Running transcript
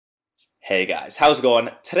Hey guys, how's it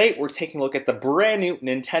going? Today we're taking a look at the brand new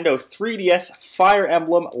Nintendo 3DS Fire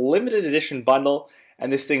Emblem Limited Edition bundle,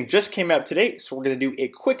 and this thing just came out today, so we're going to do a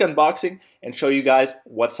quick unboxing and show you guys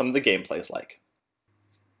what some of the gameplay is like.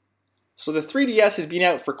 So the 3DS has been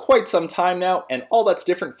out for quite some time now, and all that's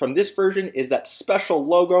different from this version is that special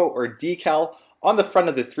logo or decal on the front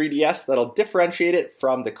of the 3DS that'll differentiate it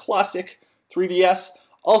from the classic 3DS.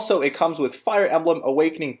 Also, it comes with Fire Emblem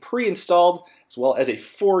Awakening pre-installed, as well as a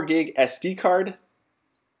 4 gig SD card.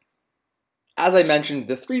 As I mentioned,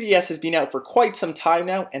 the 3DS has been out for quite some time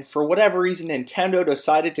now, and for whatever reason, Nintendo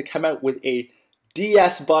decided to come out with a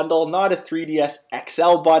DS bundle, not a 3DS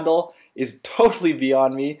XL bundle, is totally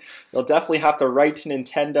beyond me. They'll definitely have to write to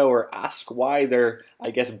Nintendo or ask why their,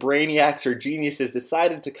 brainiacs or geniuses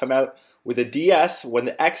decided to come out with a DS when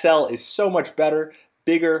the XL is so much better,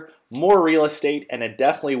 bigger, more real estate, and it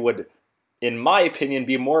definitely would, in my opinion,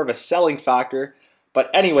 be more of a selling factor. But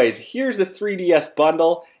anyways, here's the 3DS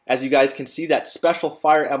bundle. As you guys can see, that special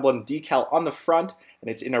Fire Emblem decal on the front, and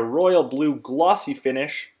it's in a royal blue glossy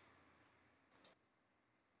finish.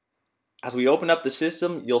 As we open up the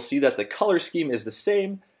system, you'll see that the color scheme is the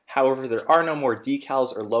same. However, there are no more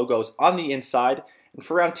decals or logos on the inside. And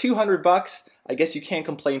for around 200 bucks, I guess you can't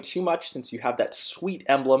complain too much since you have that sweet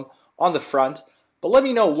emblem on the front. But let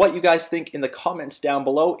me know what you guys think in the comments down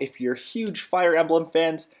below. If you're huge Fire Emblem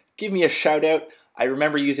fans, give me a shout out. I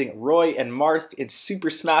remember using Roy and Marth in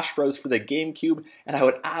Super Smash Bros. For the GameCube, and I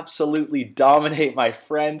would absolutely dominate my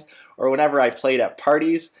friends or whenever I played at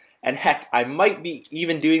parties. And heck, I might be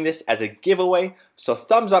even doing this as a giveaway, so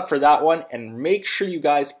thumbs up for that one, and make sure you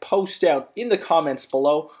guys post down in the comments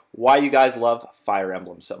below why you guys love Fire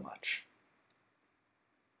Emblem so much.